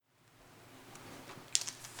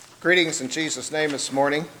Greetings in Jesus' name this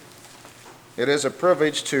morning. It is a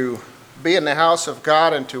privilege to be in the house of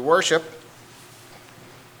God and to worship.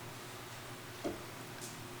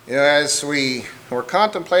 As we were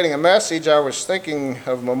contemplating a message, I was thinking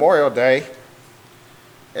of Memorial Day,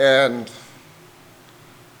 and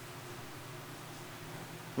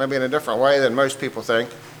maybe in a different way than most people think.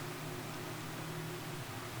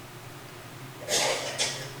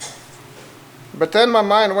 But then my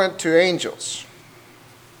mind went to angels.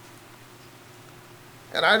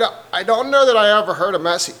 And I don't know that I ever heard a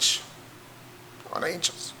message on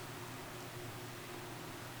angels.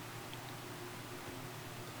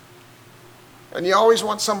 And you always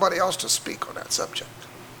want somebody else to speak on that subject.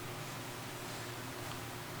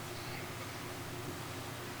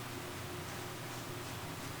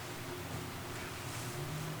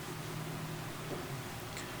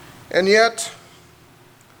 And yet,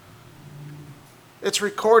 it's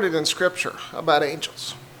recorded in Scripture about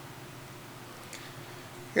angels.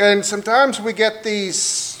 And sometimes we get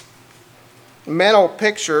these mental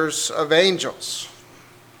pictures of angels.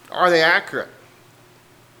 Are they accurate?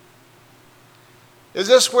 Is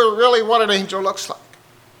this really what an angel looks like?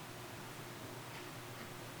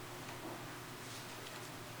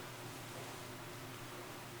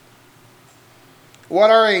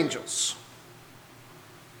 What are angels?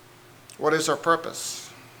 What is their purpose?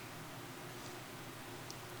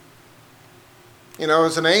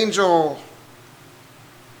 As an angel,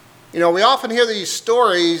 we often hear these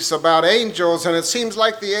stories about angels, and it seems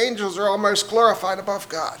like the angels are almost glorified above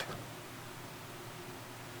God.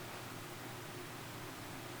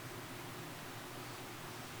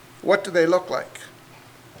 What do they look like?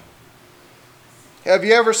 Have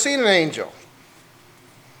you ever seen an angel?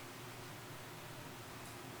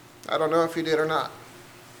 I don't know if you did or not.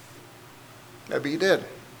 Maybe you did.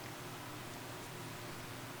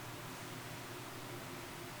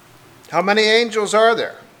 How many angels are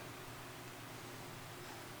there?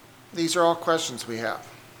 These are all questions we have.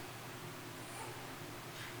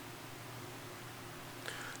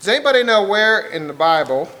 Does anybody know where in the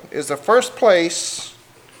Bible is the first place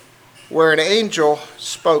where an angel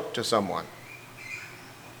spoke to someone?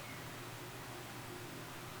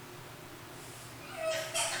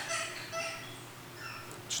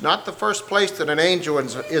 It's not the first place that an angel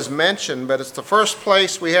is mentioned, but it's the first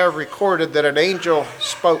place we have recorded that an angel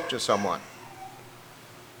spoke to someone.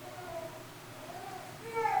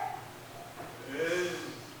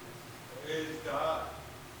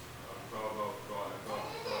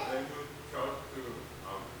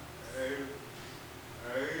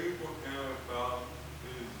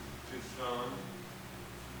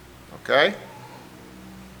 Okay?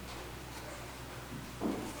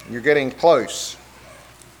 You're getting close.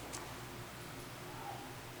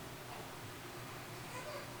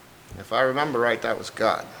 If I remember right, that was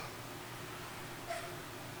God.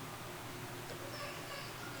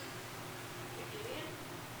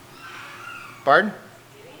 Pardon?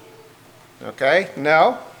 Okay,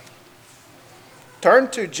 no.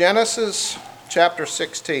 Turn to Genesis chapter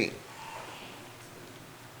 16.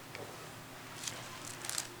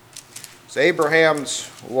 It's Abraham's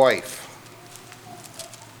wife,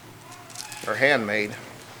 or handmaid.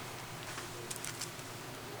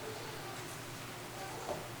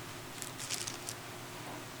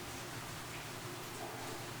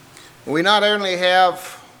 We not only have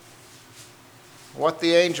what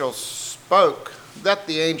the angel spoke, but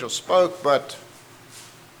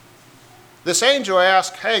this angel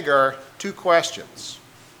asked Hagar two questions.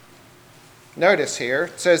 Notice here,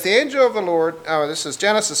 it says, the angel of the Lord, this is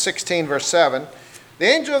Genesis 16, verse 7. The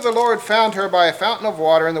angel of the Lord found her by a fountain of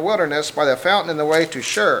water in the wilderness, by the fountain in the way to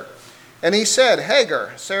Shur. And he said,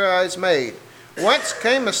 Hagar, Sarai's maid, whence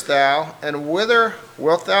camest thou, and whither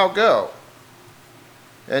wilt thou go?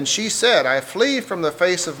 And she said, I flee from the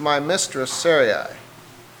face of my mistress Sarai.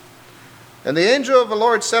 And the angel of the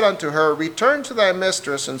Lord said unto her, return to thy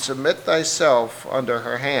mistress, and submit thyself under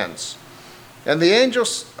her hands. And the angel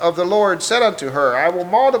of the Lord said unto her, I will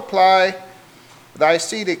multiply thy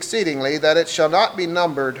seed exceedingly, that it shall not be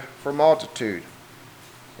numbered for multitude.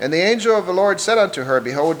 And the angel of the Lord said unto her,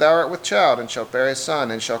 behold, thou art with child, and shalt bear a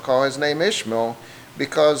son, and shall call his name Ishmael,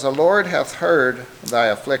 because the Lord hath heard thy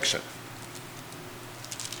affliction.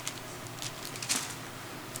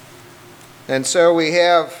 And so we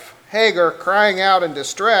have Hagar crying out in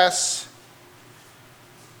distress.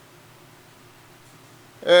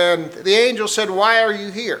 And the angel said, why are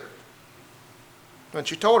you here? And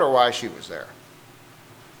she told her why she was there.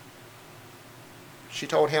 She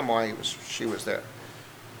told him why she was there.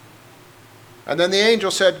 And then the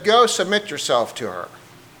angel said, go submit yourself to her.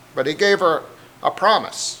 But he gave her a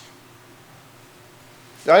promise.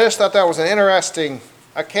 I just thought that was an interesting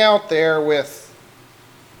account there with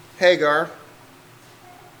Hagar.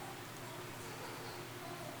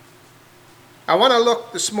 I want to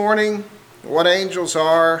look this morning at what angels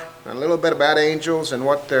are, and a little bit about angels and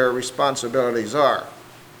what their responsibilities are.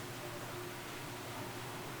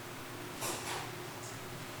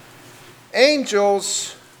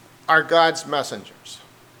 Angels are God's messengers.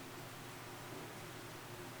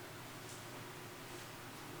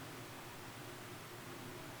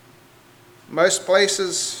 Most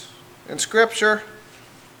places in Scripture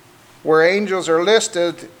where angels are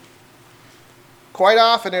listed, quite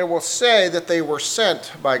often it will say that they were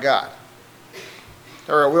sent by God,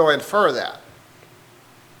 or it will infer that.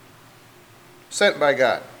 Sent by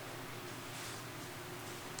God.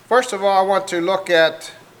 First of all, I want to look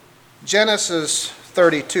at Genesis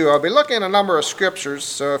 32. I'll be looking at a number of scriptures,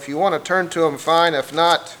 so if you want to turn to them, fine. If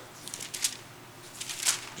not,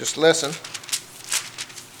 just listen.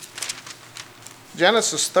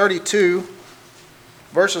 Genesis 32,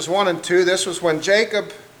 verses 1 and 2. This was when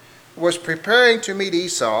Jacob was preparing to meet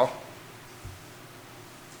Esau.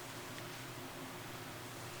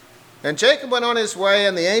 And Jacob went on his way,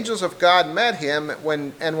 and the angels of God met him.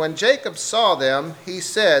 When Jacob saw them, he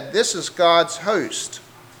said, "This is God's host."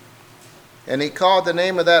 And he called the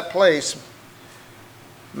name of that place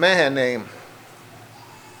Mahanaim.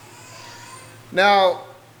 Now,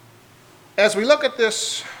 as we look at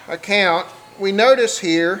this account, we notice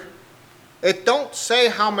here, it don't say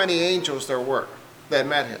how many angels there were that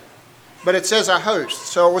met him, but it says a host,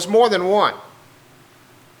 so it was more than one.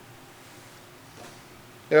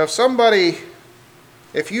 If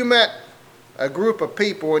you met a group of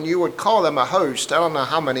people and you would call them a host, I don't know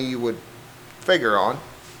how many you would figure on.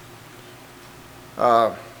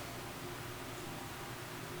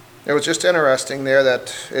 It was just interesting there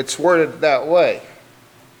that it's worded that way.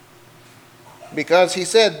 Because he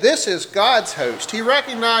said, this is God's host. He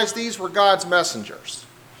recognized these were God's messengers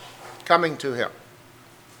coming to him.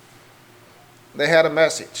 They had a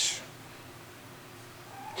message.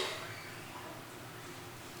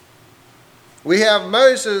 We have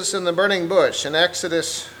Moses in the burning bush in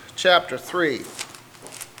Exodus chapter 3.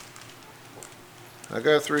 I'll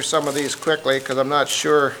go through some of these quickly because I'm not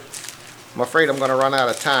sure. I'm afraid I'm going to run out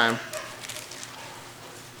of time.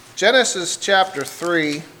 Genesis chapter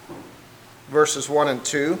 3. Verses 1 and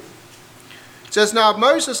 2. It says, "Now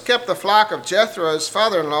Moses kept the flock of Jethro, his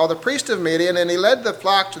father-in-law, the priest of Midian, and he led the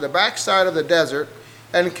flock to the backside of the desert,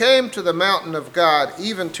 and came to the mountain of God,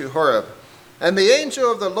 even to Horeb. And the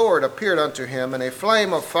angel of the Lord appeared unto him in a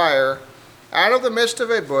flame of fire out of the midst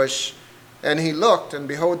of a bush. And he looked, and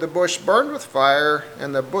behold, the bush burned with fire,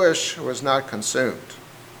 and the bush was not consumed."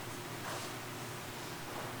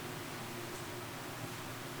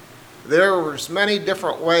 There was many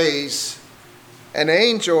different ways an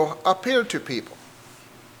angel appeared to people.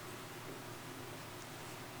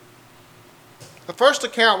 The first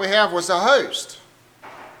account we have was a host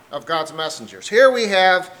of God's messengers. Here we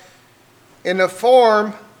have in the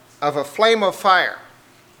form of a flame of fire.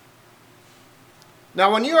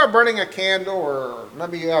 Now when you are burning a candle, or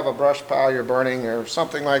maybe you have a brush pile you're burning or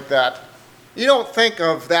something like that, you don't think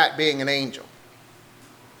of that being an angel.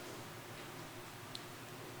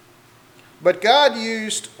 But God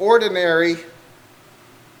used ordinary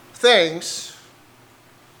things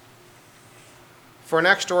for an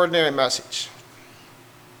extraordinary message.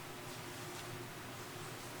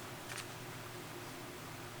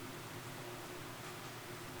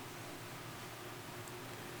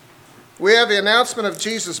 We have the announcement of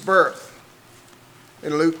Jesus' birth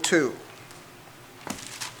in Luke 2.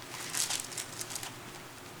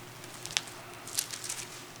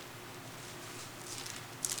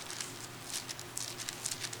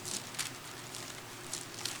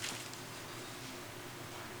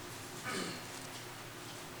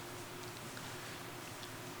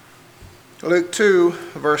 Luke 2,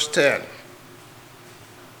 verse 10.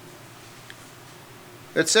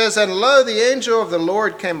 It says, "And lo, the angel of the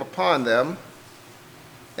Lord came upon them,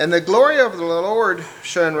 and the glory of the Lord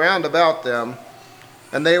shone round about them,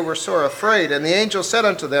 and they were sore afraid. And the angel said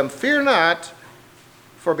unto them, Fear not,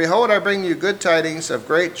 for behold, I bring you good tidings of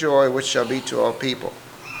great joy, which shall be to all people.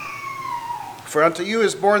 For unto you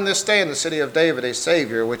is born this day in the city of David a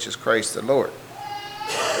Savior, which is Christ the Lord."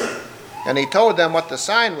 And he told them what the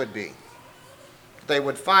sign would be. They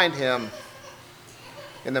would find him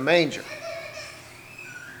in the manger.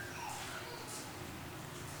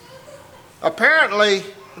 Apparently,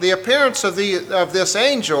 the appearance of this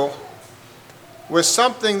angel was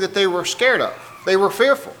something that they were scared of. They were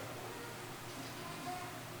fearful.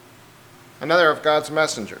 Another of God's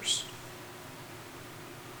messengers.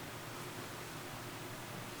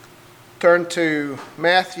 turn to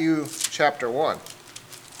Matthew chapter 1.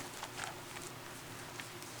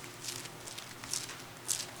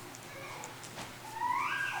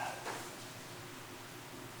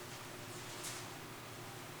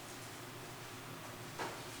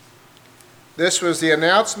 This was the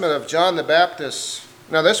announcement of John the Baptist.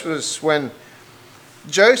 Now, this was when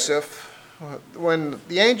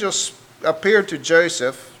the angels appeared to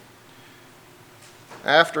Joseph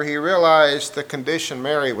after he realized the condition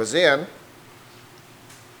Mary was in.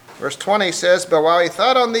 Verse 20 says, "But while he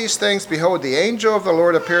thought on these things, behold, the angel of the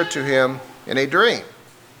Lord appeared to him in a dream."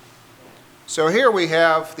 So here we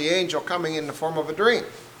have the angel coming in the form of a dream.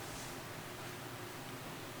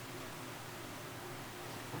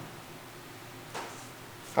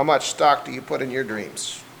 How much stock do you put in your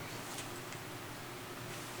dreams?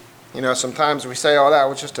 You know, sometimes we say, oh, that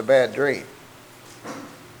was just a bad dream.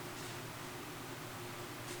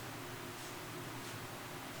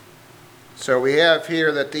 So we have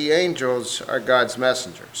here that the angels are God's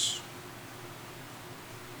messengers.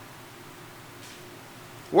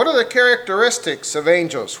 What are the characteristics of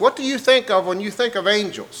angels? What do you think of when you think of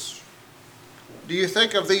angels? Do you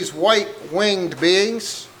think of these white-winged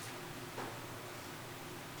beings?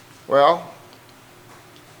 Well,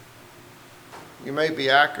 you may be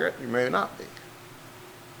accurate, you may not be.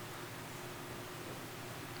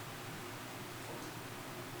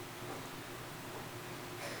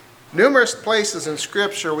 Numerous places in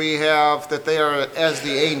Scripture we have that they are as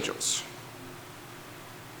the angels.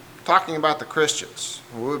 Talking about the Christians,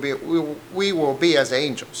 we will be as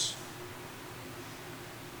angels.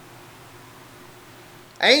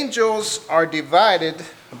 Angels are divided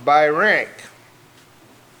by rank.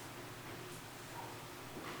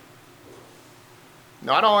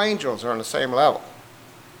 Not all angels are on the same level.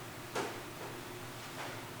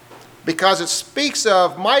 Because it speaks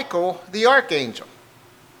of Michael, the archangel.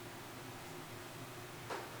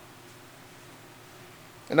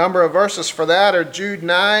 A number of verses for that are Jude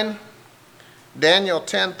 9, Daniel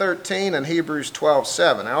 10:13, and Hebrews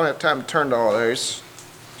 12:7. I don't have time to turn to all those.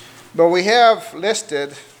 But we have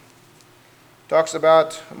listed, talks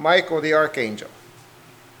about Michael, the archangel.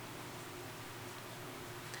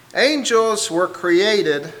 Angels were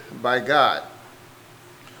created by God.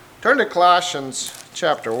 Turn to Colossians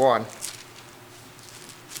chapter 1.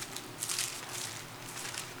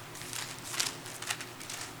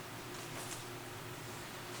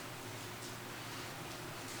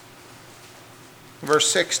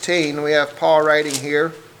 Verse 16, we have Paul writing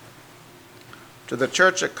here to the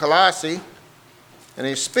church at Colossae, and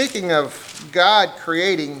he's speaking of God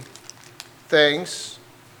creating things.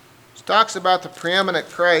 Talks about the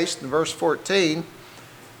preeminent Christ in verse 14.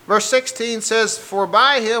 Verse 16 says, "For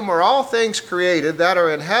by him were all things created that are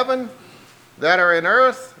in heaven, that are in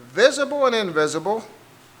earth, visible and invisible,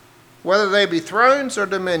 whether they be thrones or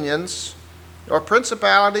dominions, or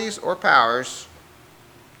principalities or powers.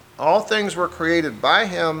 All things were created by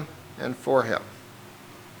him and for him."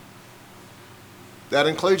 That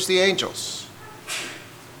includes the angels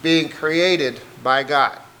being created by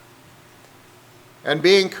God. And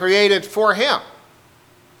being created for him,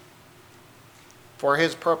 for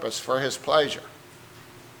his purpose, for his pleasure.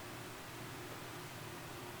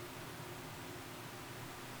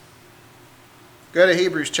 Go to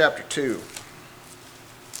Hebrews chapter 2.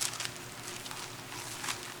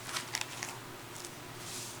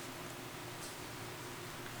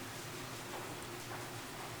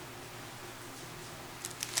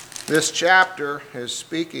 This chapter is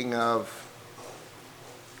speaking of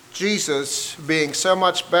Jesus being so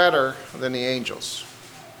much better than the angels.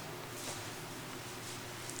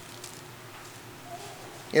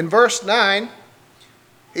 In verse 9,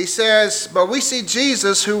 he says, "But we see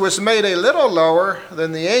Jesus, who was made a little lower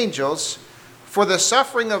than the angels for the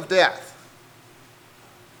suffering of death,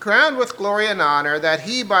 crowned with glory and honor, that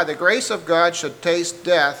he by the grace of God should taste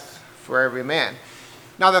death for every man."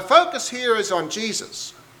 Now the focus here is on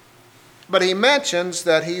Jesus. But he mentions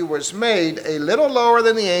that he was made a little lower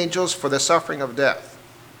than the angels for the suffering of death.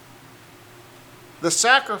 The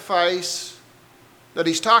sacrifice that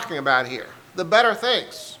he's talking about here, the better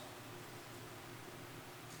things.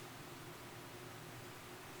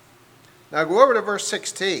 Now go over to verse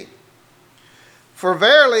 16. "For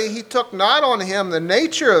verily he took not on him the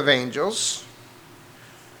nature of angels,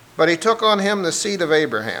 but he took on him the seed of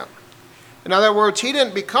Abraham." In other words, he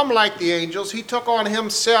didn't become like the angels. He took on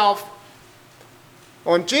himself,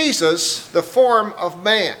 on Jesus, the form of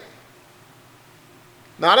man.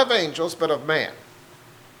 Not of angels, but of man.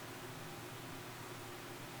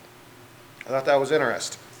 I thought that was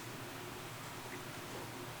interesting.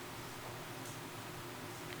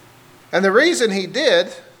 And the reason he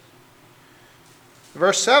did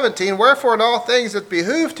Verse 17, wherefore in all things it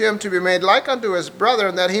behooved him to be made like unto his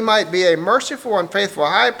brethren, that he might be a merciful and faithful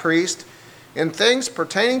high priest in things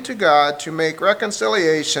pertaining to God, to make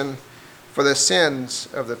reconciliation for the sins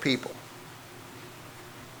of the people.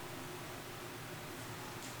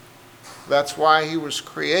 That's why he was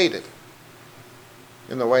created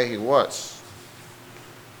in the way he was.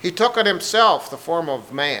 He took on himself the form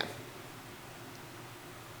of man,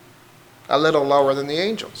 a little lower than the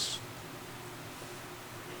angels.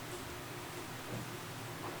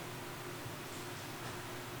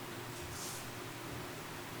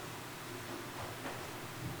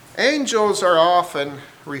 Angels are often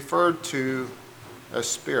referred to as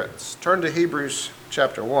spirits. Turn to Hebrews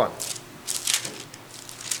chapter 1.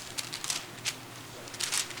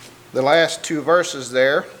 The last two verses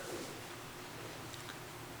there.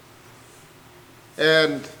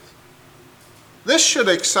 And this should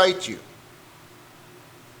excite you.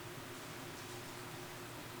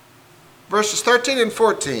 Verses 13 and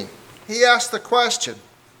 14. He asked the question,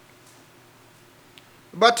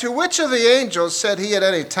 but to which of the angels said he at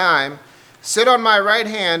any time, sit on my right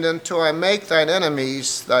hand until I make thine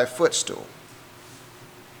enemies thy footstool?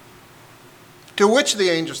 To which of the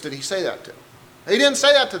angels did he say that to? He didn't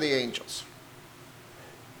say that to the angels.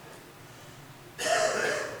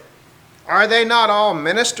 Are they not all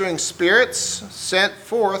ministering spirits sent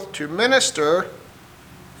forth to minister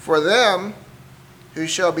for them who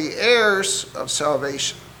shall be heirs of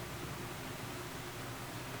salvation?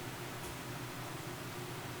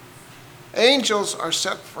 Angels are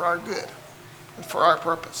sent for our good and for our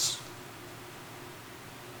purpose.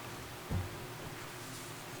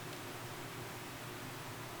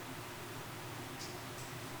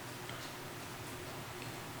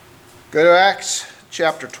 Go to Acts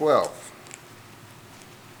chapter 12.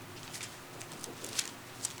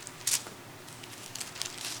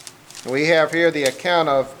 We have here the account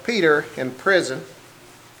of Peter in prison.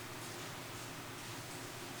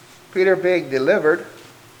 Peter being delivered.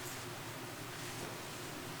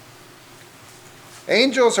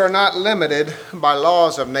 Angels are not limited by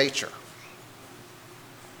laws of nature.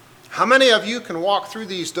 How many of you can walk through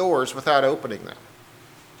these doors without opening them?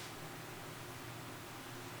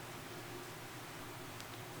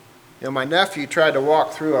 You know, my nephew tried to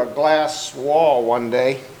walk through a glass wall one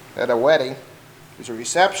day at a wedding. It was a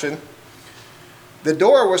reception. The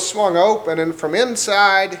door was swung open, and from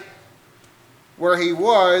inside where he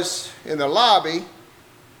was in the lobby,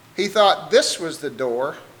 he thought this was the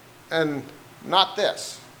door and not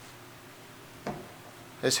this.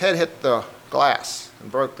 His head hit the glass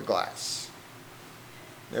and broke the glass.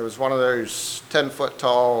 It was one of those 10-foot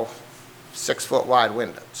tall, 6-foot wide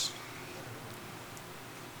windows.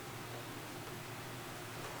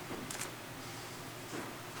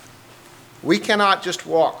 We cannot just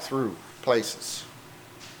walk through places,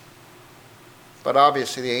 but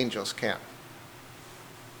obviously the angels can.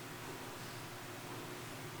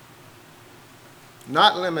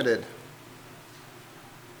 Not limited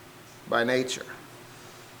by nature.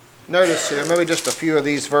 Notice here, maybe just a few of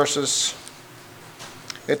these verses.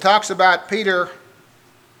 It talks about Peter.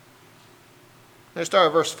 Let's start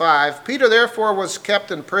with verse 5. Peter therefore was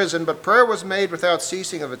kept in prison, but prayer was made without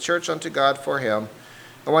ceasing of the church unto God for him.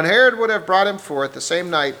 And when Herod would have brought him forth the same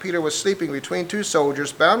night, Peter was sleeping between two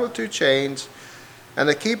soldiers, bound with two chains, and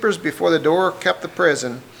the keepers before the door kept the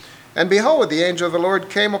prison. And behold, the angel of the Lord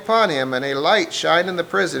came upon him, and a light shined in the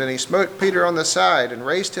prison, and he smote Peter on the side, and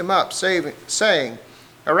raised him up, saying,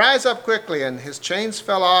 Arise up quickly. And his chains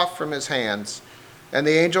fell off from his hands. And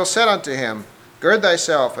the angel said unto him, Gird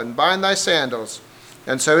thyself, and bind thy sandals.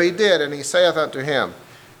 And so he did, and he saith unto him,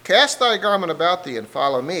 Cast thy garment about thee, and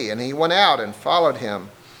follow me. And he went out and followed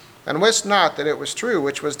him, and wist not that it was true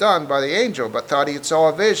which was done by the angel, but thought he saw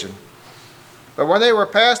a vision. But when they were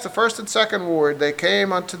past the first and second ward, they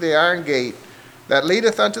came unto the iron gate that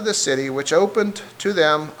leadeth unto the city, which opened to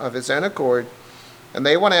them of his own accord. And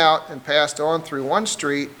they went out and passed on through one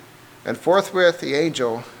street, and forthwith the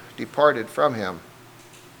angel departed from him.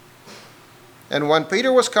 And when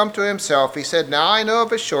Peter was come to himself, he said, Now I know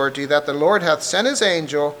of a surety that the Lord hath sent his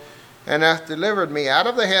angel, and hath delivered me out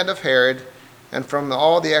of the hand of Herod, and from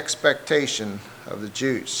all the expectation of the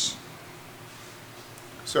Jews.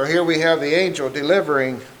 So here we have the angel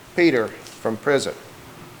delivering Peter from prison.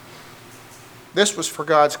 This was for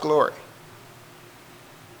God's glory.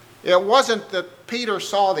 It wasn't that Peter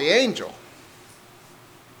saw the angel,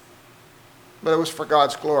 but it was for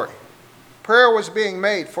God's glory. Prayer was being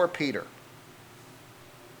made for Peter.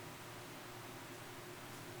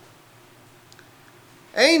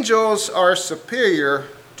 Angels are superior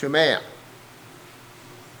to man.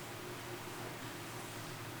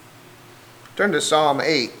 Turn to Psalm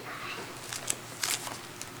 8.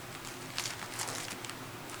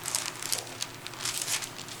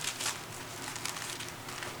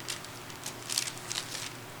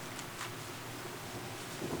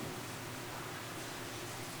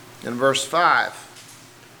 In verse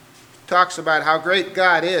 5, talks about how great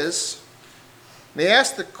God is. And he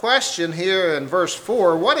asks the question here in verse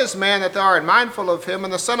 4, what is man that thou art mindful of him,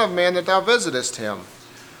 and the son of man that thou visitest him?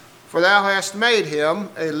 For thou hast made him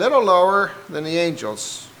a little lower than the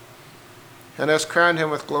angels, and hast crowned him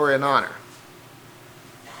with glory and honor.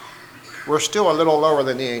 We're still a little lower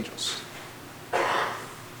than the angels.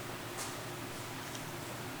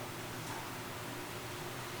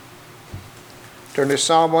 Turn to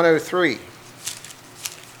Psalm 103,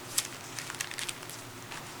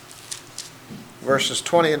 verses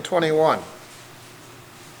 20 and 21.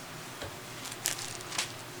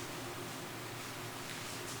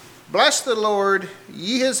 Bless the Lord,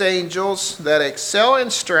 ye his angels, that excel in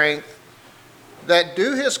strength, that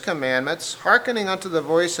do his commandments, hearkening unto the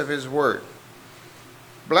voice of his word.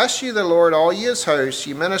 Bless ye the Lord, all ye his hosts,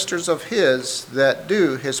 ye ministers of his, that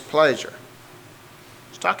do his pleasure.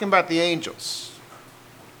 It's talking about the angels.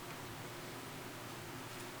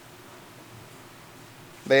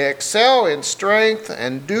 They excel in strength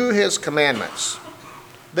and do his commandments.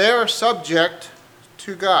 They are subject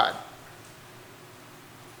to God.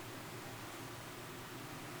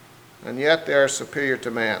 And yet they are superior to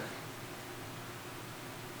man.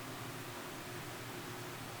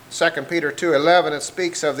 2 Peter 2:11, it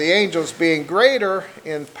speaks of the angels being greater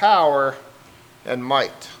in power and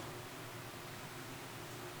might.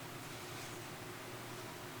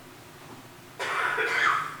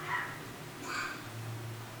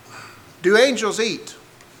 Do angels eat?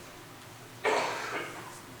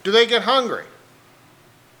 Do they get hungry?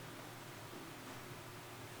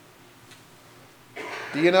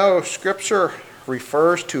 Do you know Scripture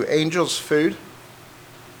refers to angels' food?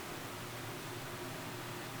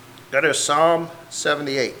 That is Psalm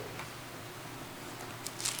 78.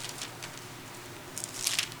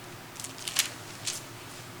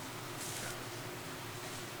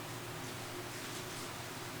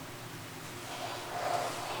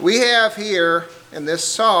 We have here in this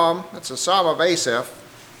psalm, it's a psalm of Asaph,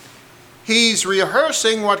 he's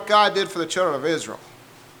rehearsing what God did for the children of Israel.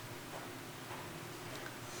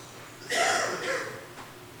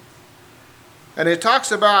 And it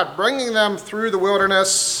talks about bringing them through the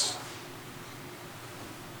wilderness.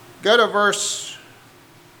 Go to verse,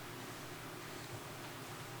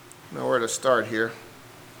 I don't know where to start here.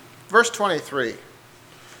 Verse 23.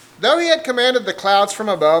 Though he had commanded the clouds from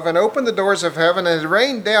above, and opened the doors of heaven, and had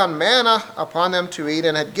rained down manna upon them to eat,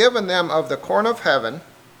 and had given them of the corn of heaven,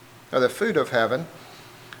 or the food of heaven,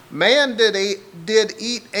 man did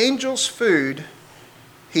eat angels' food,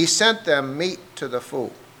 he sent them meat to the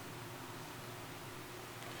full.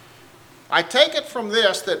 I take it from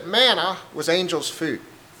this that manna was angels' food.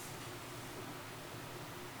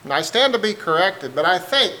 And I stand to be corrected, but I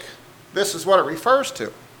think this is what it refers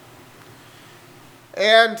to.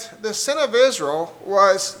 And the sin of Israel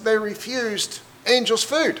was they refused angels'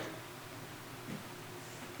 food.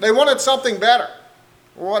 They wanted something better.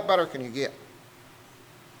 Well, what better can you get?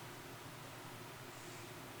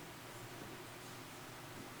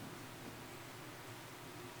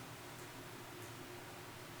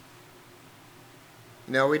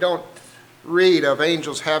 Now, we don't read of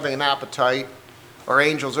angels having an appetite or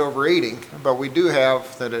angels overeating, but we do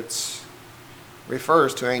have that it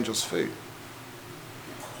refers to angels' food.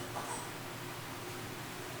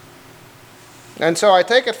 And so I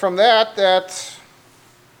take it from that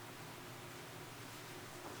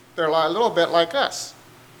they're a little bit like us.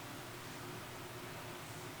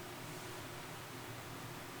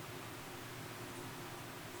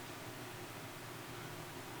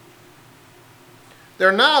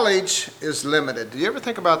 Their knowledge is limited. Do you ever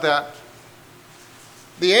think about that?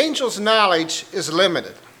 The angel's knowledge is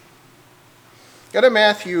limited. Go to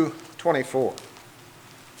Matthew 24.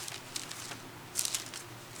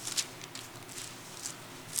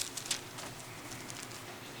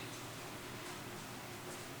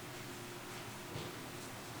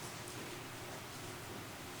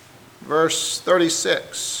 Verse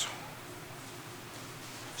 36.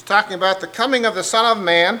 It's talking about the coming of the Son of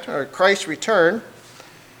Man, or Christ's return.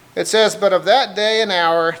 It says, but of that day and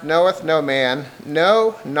hour knoweth no man,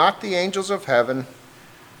 no, not the angels of heaven,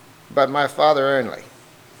 but my Father only.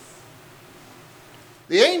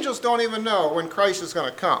 The angels don't even know when Christ is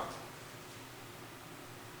going to come.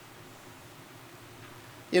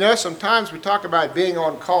 You know, sometimes we talk about being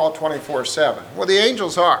on call 24/7. Well, the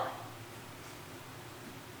angels are.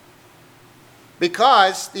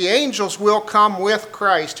 because the angels will come with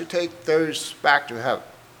Christ to take those back to heaven.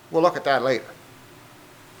 We'll look at that later.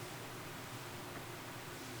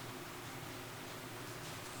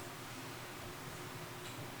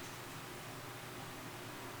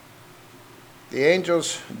 The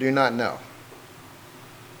angels do not know.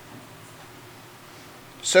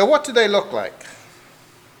 So what do they look like?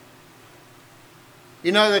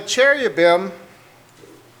 You know, the cherubim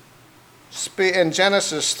in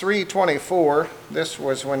Genesis 3:24, this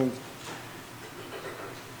was when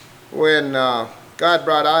God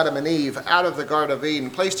brought Adam and Eve out of the Garden of Eden,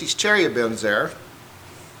 placed these cherubims there.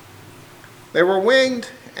 They were winged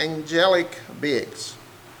angelic beings.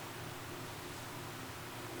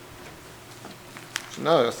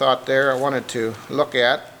 Another thought there I wanted to look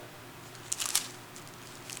at.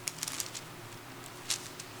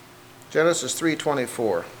 Genesis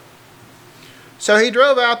 3:24. So he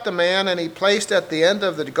drove out the man, and he placed at the end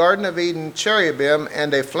of the Garden of Eden cherubim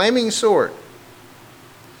and a flaming sword,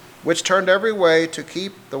 which turned every way to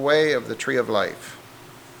keep the way of the tree of life.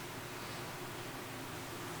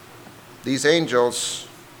 These angels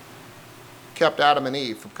kept Adam and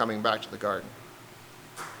Eve from coming back to the garden.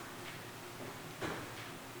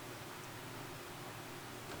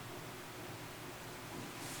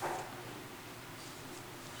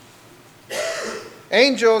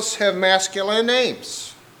 Angels have masculine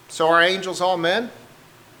names. So are angels all men?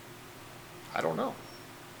 I don't know.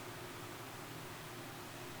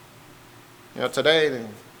 You know, today,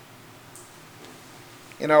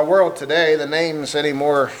 in our world today, the names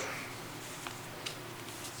anymore,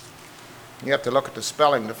 you have to look at the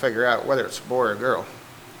spelling to figure out whether it's a boy or a girl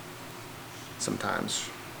sometimes.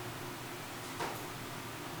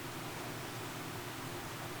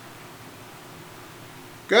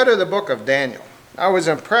 Go to the book of Daniel. I was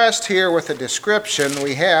impressed here with the description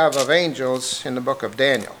we have of angels in the book of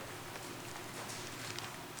Daniel.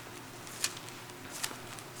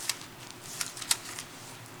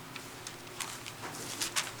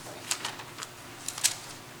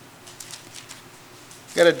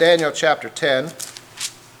 Go to Daniel chapter 10.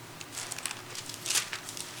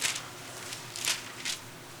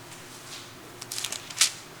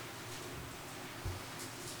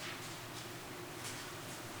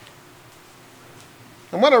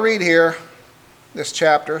 I'm going to read here this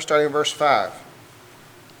chapter, starting in verse 5.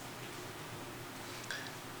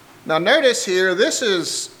 Now notice here, this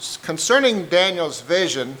is concerning Daniel's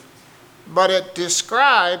vision, but it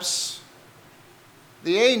describes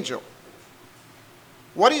the angel,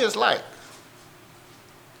 what he is like.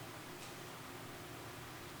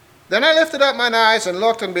 Then I lifted up mine eyes and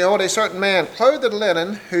looked, and behold, a certain man clothed in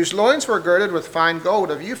linen, whose loins were girded with fine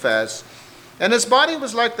gold of Uphaz. And his body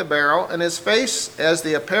was like the beryl, and his face as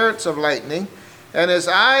the appearance of lightning, and his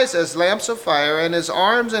eyes as lamps of fire, and his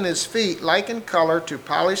arms and his feet like in color to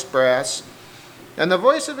polished brass, and the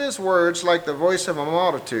voice of his words like the voice of a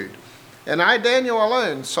multitude. And I, Daniel,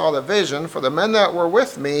 alone saw the vision, for the men that were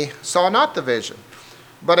with me saw not the vision.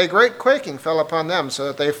 But a great quaking fell upon them, so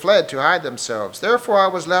that they fled to hide themselves. Therefore I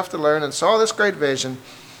was left alone, and saw this great vision,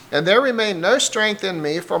 and there remained no strength in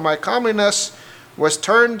me, for my comeliness was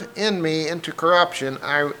turned in me into corruption,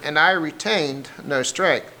 and I retained no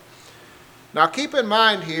strength. Now keep in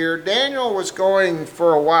mind here, Daniel was going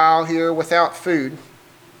for a while here without food.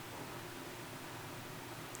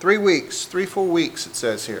 3 weeks, 3 full weeks it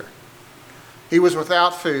says here. He was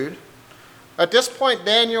without food. At this point,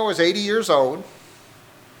 Daniel was 80 years old.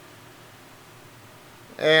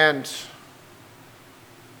 And,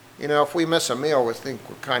 you know, if we miss a meal, we think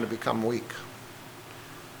we kind of become weak.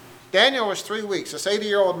 Daniel was 3 weeks, this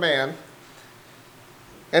 80-year-old man.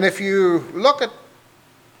 And if you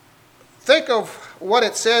think of what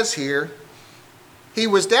it says here, he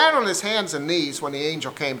was down on his hands and knees when the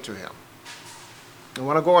angel came to him. I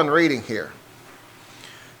want to go on reading here.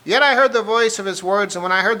 Yet I heard the voice of his words, and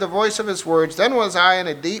when I heard the voice of his words, then was I in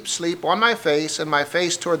a deep sleep on my face, and my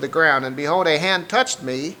face toward the ground. And behold, a hand touched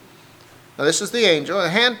me. Now this is the angel. A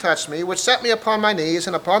hand touched me, which set me upon my knees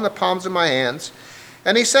and upon the palms of my hands.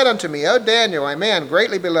 And he said unto me, O Daniel, a man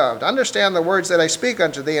greatly beloved, understand the words that I speak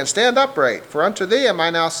unto thee, and stand upright, for unto thee am I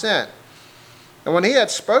now sent. And when he had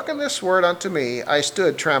spoken this word unto me, I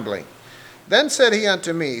stood trembling. Then said he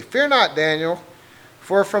unto me, Fear not, Daniel,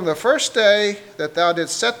 for from the first day that thou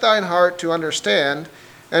didst set thine heart to understand,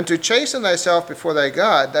 and to chasten thyself before thy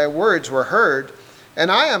God, thy words were heard,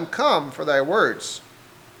 and I am come for thy words.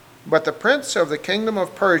 But the prince of the kingdom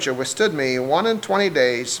of Persia withstood me 21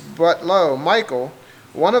 days, but lo, Michael,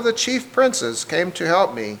 one of the chief princes, came to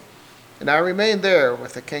help me, and I remained there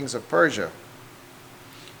with the kings of Persia.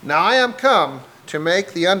 Now I am come to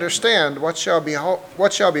make thee understand what shall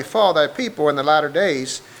befall thy people in the latter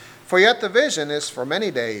days, for yet the vision is for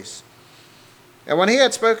many days. And when he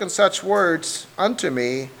had spoken such words unto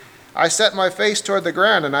me, I set my face toward the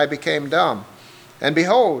ground, and I became dumb. And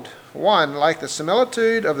behold, one like the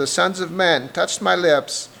similitude of the sons of men touched my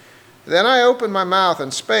lips. Then I opened my mouth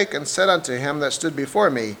and spake and said unto him that stood before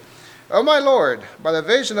me, O my Lord, by the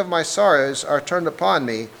vision of my sorrows are turned upon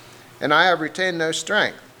me, and I have retained no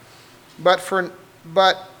strength. But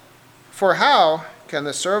for how can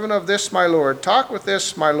the servant of this my Lord talk with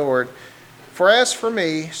this my Lord? For as for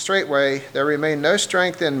me, straightway there remained no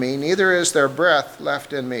strength in me, neither is there breath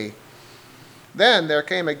left in me. Then there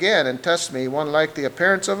came again and touched me one like the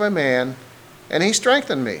appearance of a man, and he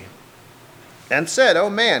strengthened me, and said, O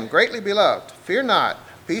man, greatly beloved, fear not,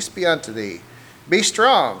 peace be unto thee. Be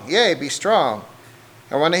strong, yea, be strong.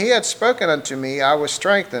 And when he had spoken unto me, I was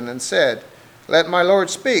strengthened, and said, Let my Lord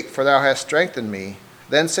speak, for thou hast strengthened me.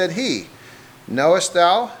 Then said he, Knowest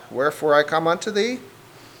thou wherefore I come unto thee?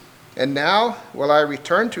 And now will I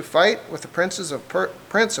return to fight with the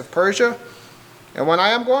prince of Persia? And when I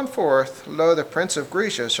am gone forth, lo, the prince of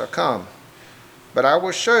Grecia shall come. But I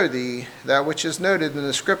will show thee that which is noted in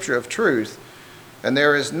the scripture of truth, and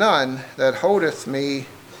there is none that holdeth me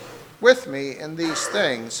with me in these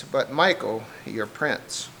things, but Michael, your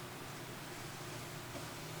prince.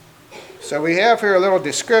 So we have here a little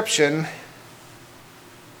description.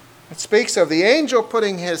 It speaks of the angel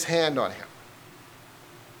putting his hand on him.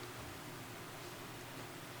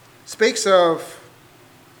 Speaks of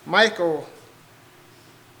Michael,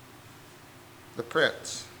 the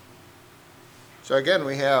prince. So again,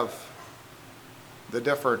 we have the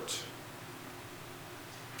different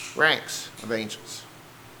ranks of angels.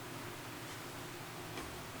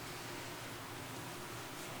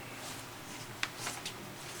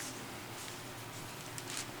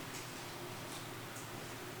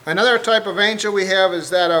 Another type of angel we have is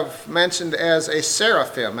that of mentioned as a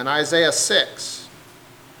seraphim in Isaiah 6.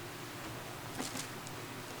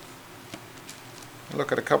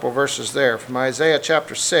 Look at a couple verses there from Isaiah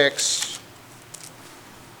chapter 6.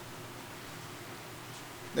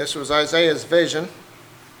 This was Isaiah's vision.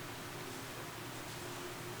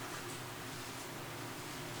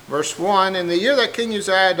 Verse 1, In the year that King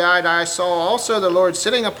Uzziah died, I saw also the Lord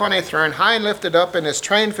sitting upon a throne, high and lifted up, and his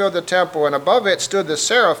train filled the temple, and above it stood the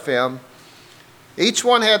seraphim. Each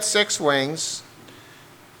one had 6 wings.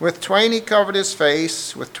 With twain he covered his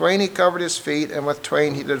face, with twain he covered his feet, and with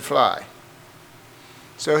twain he did fly.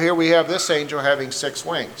 So here we have this angel having 6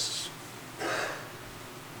 wings.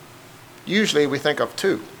 Usually we think of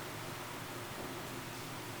 2.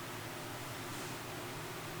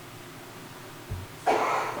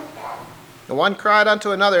 The one cried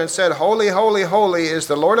unto another and said, Holy, holy, holy is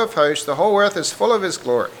the Lord of hosts. The whole earth is full of his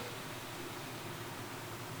glory.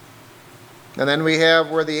 And then we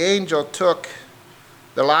have where the angel took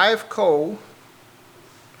the live coal.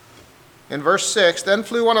 In verse 6, Then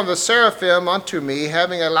flew one of the seraphim unto me,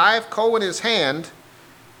 having a live coal in his hand,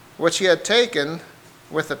 which he had taken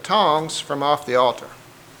with the tongs from off the altar.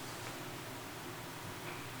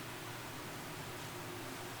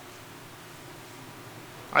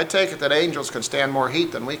 I take it that angels can stand more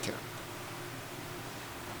heat than we can.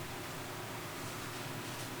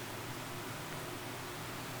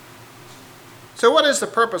 So what is the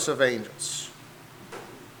purpose of angels?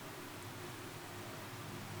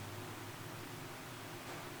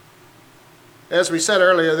 As we said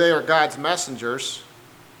earlier, they are God's messengers,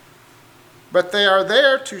 but they are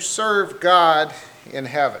there to serve God in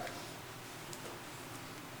heaven.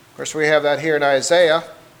 Of course, we have that here in Isaiah.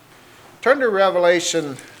 Turn to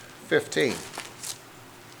Revelation 15.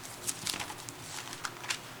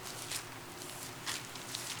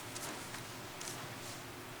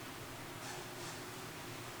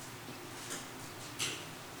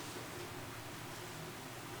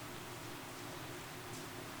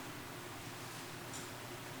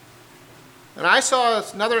 And I saw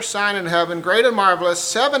another sign in heaven, great and marvelous,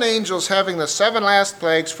 7 angels having the 7 last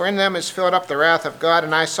plagues, for in them is filled up the wrath of God.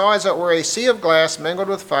 And I saw as it were a sea of glass mingled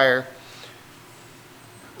with fire.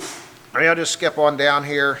 I'll just skip on down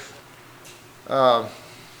here. Verse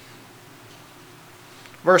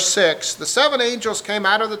 6, The 7 angels came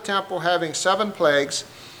out of the temple having 7 plagues,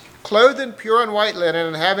 clothed in pure and white linen,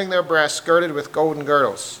 and having their breasts girded with golden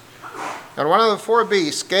girdles. And one of the 4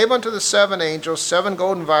 beasts gave unto the 7 angels 7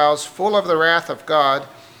 golden vials full of the wrath of God,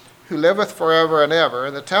 who liveth forever and ever.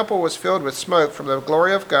 And the temple was filled with smoke from the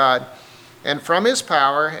glory of God and from his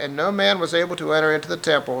power, and no man was able to enter into the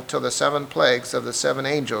temple till the 7 plagues of the 7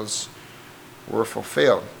 angels were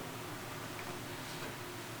fulfilled.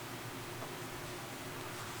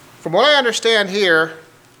 From what I understand here,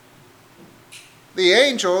 the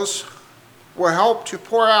angels will help to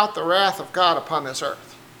pour out the wrath of God upon this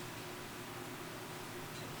earth.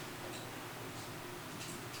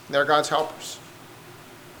 They're God's helpers.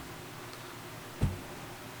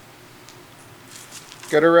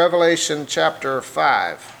 Go to Revelation chapter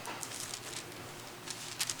 5.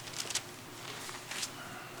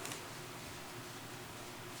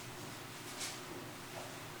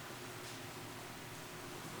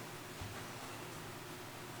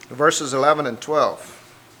 Verses 11 and 12.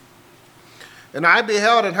 And I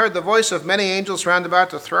beheld and heard the voice of many angels round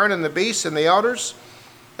about the throne and the beasts and the elders,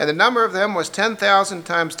 and the number of them was 10,000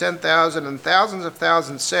 times 10,000, and thousands of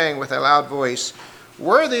thousands, saying with a loud voice,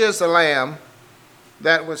 Worthy is the Lamb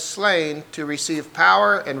that was slain to receive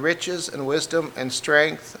power and riches and wisdom and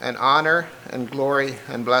strength and honor and glory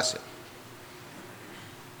and blessing.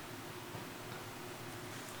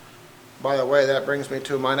 By the way, that brings me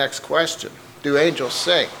to my next question. Do angels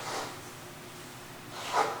sing?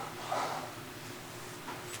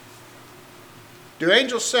 Do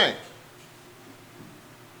angels sing?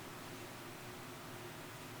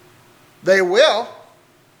 They will.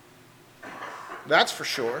 That's for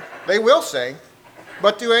sure. They will sing.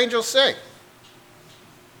 But do angels sing?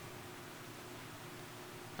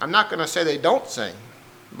 I'm not going to say they don't sing,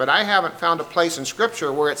 but I haven't found a place in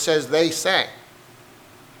Scripture where it says they sang.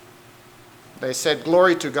 They said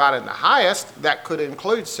glory to God in the highest. That could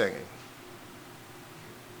include singing.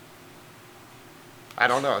 I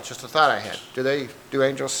don't know. It's just a thought I had. Do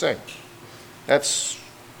angels sing? That's,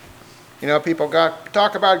 people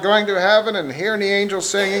talk about going to heaven and hearing the angels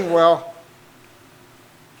singing. Well,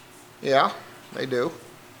 yeah, they do.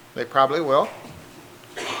 They probably will.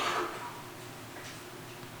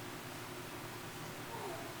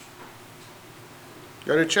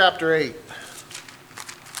 Go to chapter 8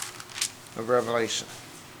 of Revelation.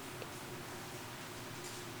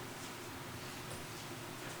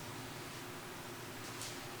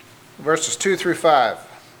 Verses 2 through 5.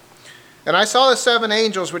 And I saw the 7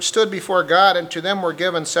 angels which stood before God, and to them were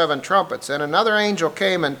given 7 trumpets. And another angel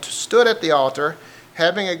came and stood at the altar,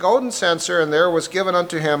 having a golden censer, and there was given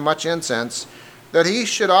unto him much incense, that he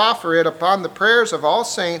should offer it upon the prayers of all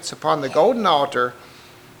saints upon the golden altar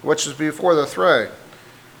which is before the throne.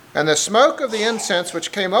 And the smoke of the incense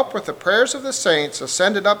which came up with the prayers of the saints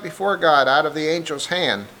ascended up before God out of the angel's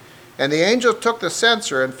hand. And the angel took the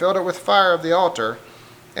censer and filled it with fire of the altar,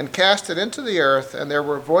 and cast it into the earth, and there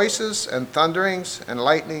were voices and thunderings and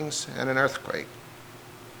lightnings and an earthquake.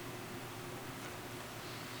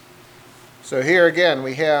 So here again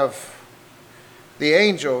we have the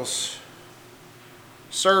angels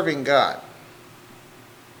serving God.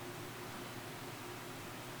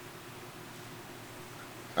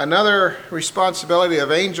 Another responsibility of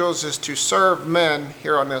angels is to serve men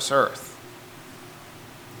here on this earth.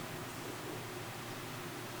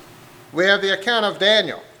 We have the account of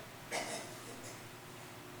Daniel.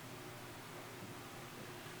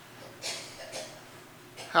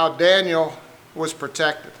 How Daniel was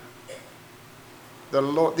protected.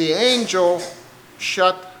 The angel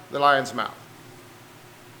shut the lion's mouth.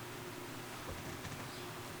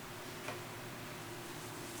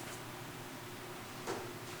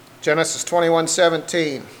 Genesis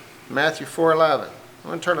 21:17, Matthew 4:11. I'm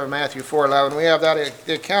going to turn to Matthew 4:11. We have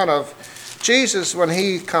the account of Jesus when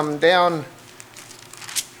he come down,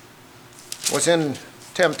 was in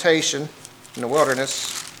temptation in the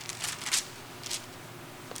wilderness.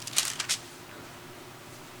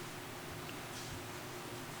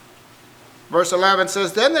 Verse 11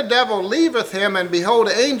 says, Then the devil leaveth him, and behold,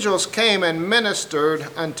 angels came and ministered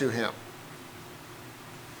unto him.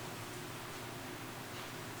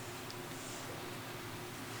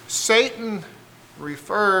 Satan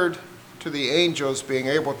referred to the angels being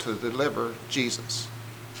able to deliver Jesus.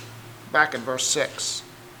 Back in verse 6.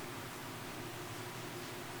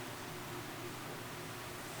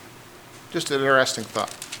 Just an interesting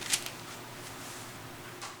thought.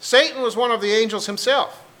 Satan was one of the angels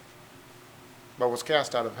himself, but was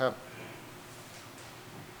cast out of heaven.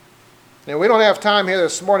 Now, we don't have time here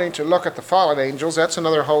this morning to look at the fallen angels. That's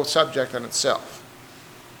another whole subject in itself.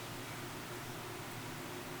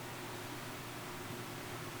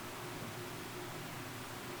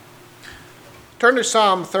 Turn to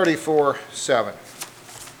Psalm 34:7.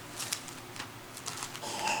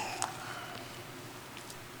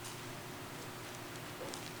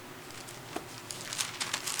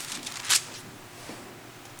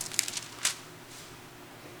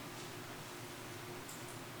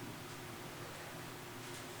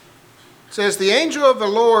 It says, The angel of the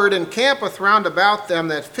Lord encampeth round about them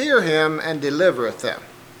that fear him, and delivereth them.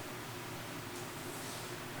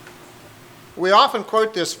 We often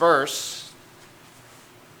quote this verse.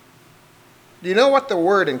 Do you know what the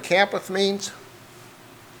word encampeth means?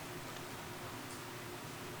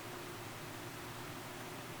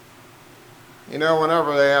 You know,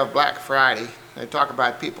 whenever they have Black Friday, they talk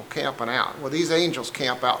about people camping out. Well, these angels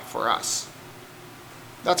camp out for us.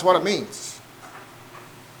 That's what it means.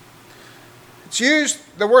 It's used,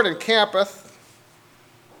 the word encampeth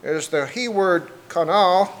is the He word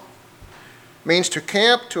kanal, means to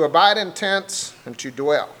camp, to abide in tents, and to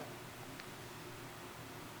dwell.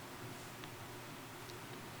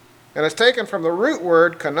 And it's taken from the root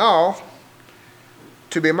word kanal,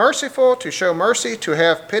 to be merciful, to show mercy, to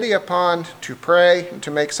have pity upon, to pray, and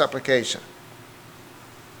to make supplication.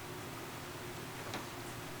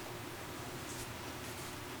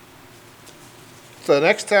 So the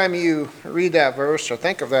next time you read that verse or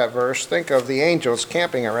think of that verse, think of the angels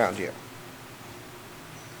camping around you.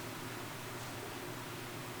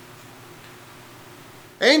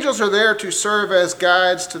 Angels are there to serve as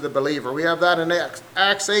guides to the believer. We have that in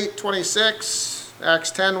Acts 8:26.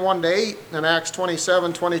 Acts 10, 1-8, and Acts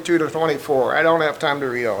 27, 22-24. I don't have time to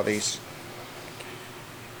read all these.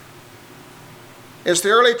 It's the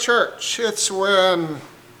early church. It's when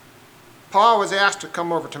Paul was asked to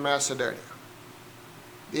come over to Macedonia.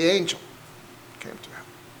 The angel came to him.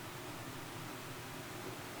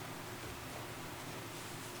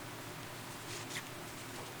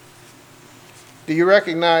 Do you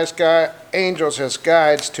recognize angels as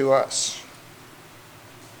guides to us?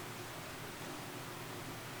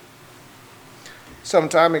 Some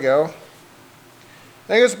time ago, I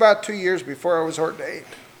think it was about 2 years before I was ordained.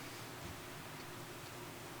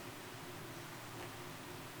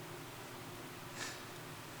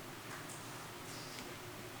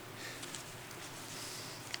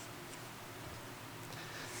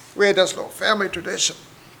 We had this little family tradition.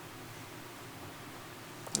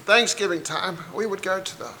 At Thanksgiving time, we would go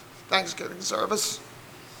to the Thanksgiving service.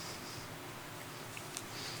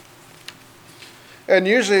 And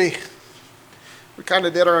usually, we kind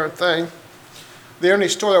of did our own thing. The only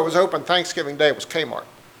store that was open Thanksgiving Day was Kmart.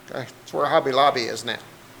 Okay? It's where Hobby Lobby is now.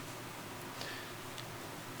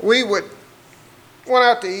 We went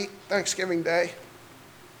out to eat Thanksgiving Day,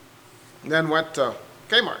 and then went to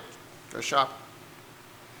Kmart, go shopping.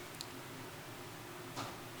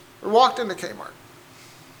 We walked into Kmart.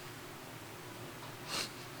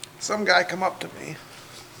 Some guy come up to me.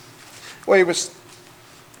 Well, he was,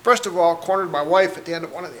 first of all, cornered my wife at the end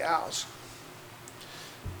of one of the aisles.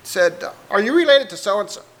 Said, "Are you related to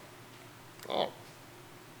so-and-so?" "Oh, I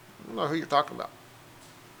don't know who you're talking about."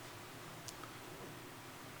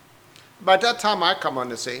 By that time, I come on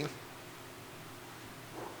the scene.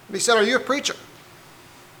 And he said, "Are you a preacher?"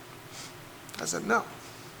 I said, "No."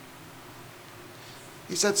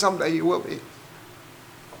 He said, "Someday you will be."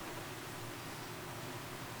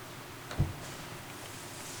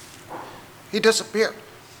 He disappeared.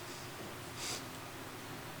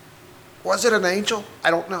 Was it an angel?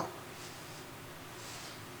 I don't know.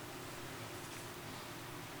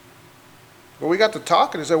 Well, we got to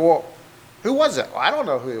talking. He said, "Well, who was it?" "Well, I don't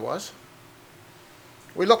know who he was."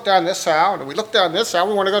 We looked down this aisle, and we looked down this aisle.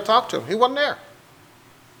 We wanted to go talk to him. He wasn't there.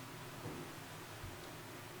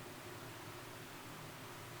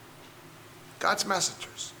 God's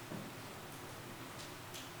messengers.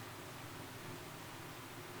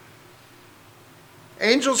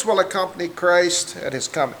 Angels will accompany Christ at his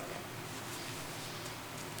coming.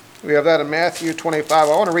 We have that in Matthew 25.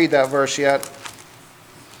 I want to read that verse yet.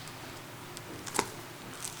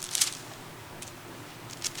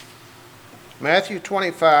 Matthew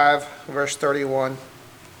 25, verse 31.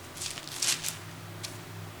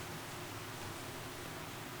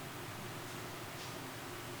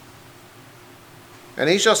 "And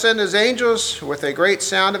he shall send his angels with a great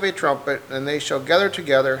sound of a trumpet, and they shall gather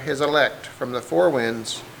together his elect from the four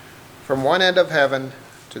winds, from one end of heaven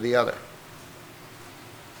to the other."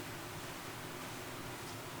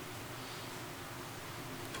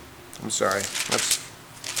 I'm sorry. Let's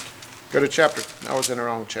go to chapter, I was in the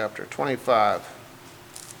wrong chapter, 25,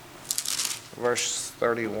 verse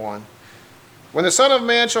 31. "When the Son of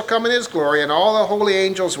Man shall come in his glory, and all the holy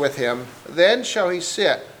angels with him, then shall he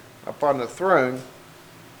sit upon the throne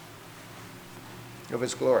of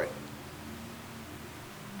his glory."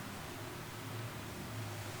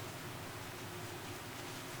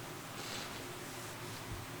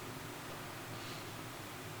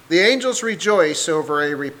 The angels rejoice over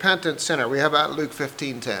a repentant sinner. We have that in Luke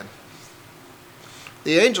 15:10.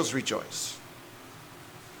 The angels rejoice.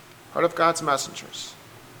 Part of God's messengers.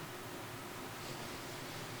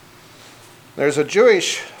 There's a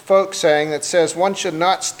Jewish folk saying that says one should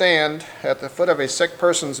not stand at the foot of a sick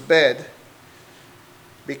person's bed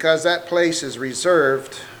because that place is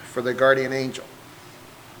reserved for the guardian angel.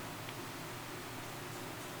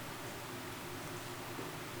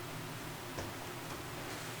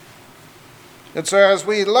 And so as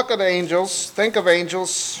we look at angels, think of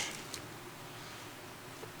angels,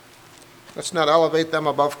 let's not elevate them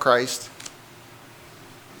above Christ,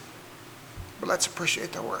 but let's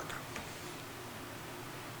appreciate their work.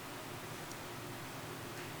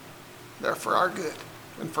 They're for our good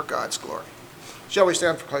and for God's glory. Shall we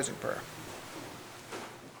stand for closing prayer?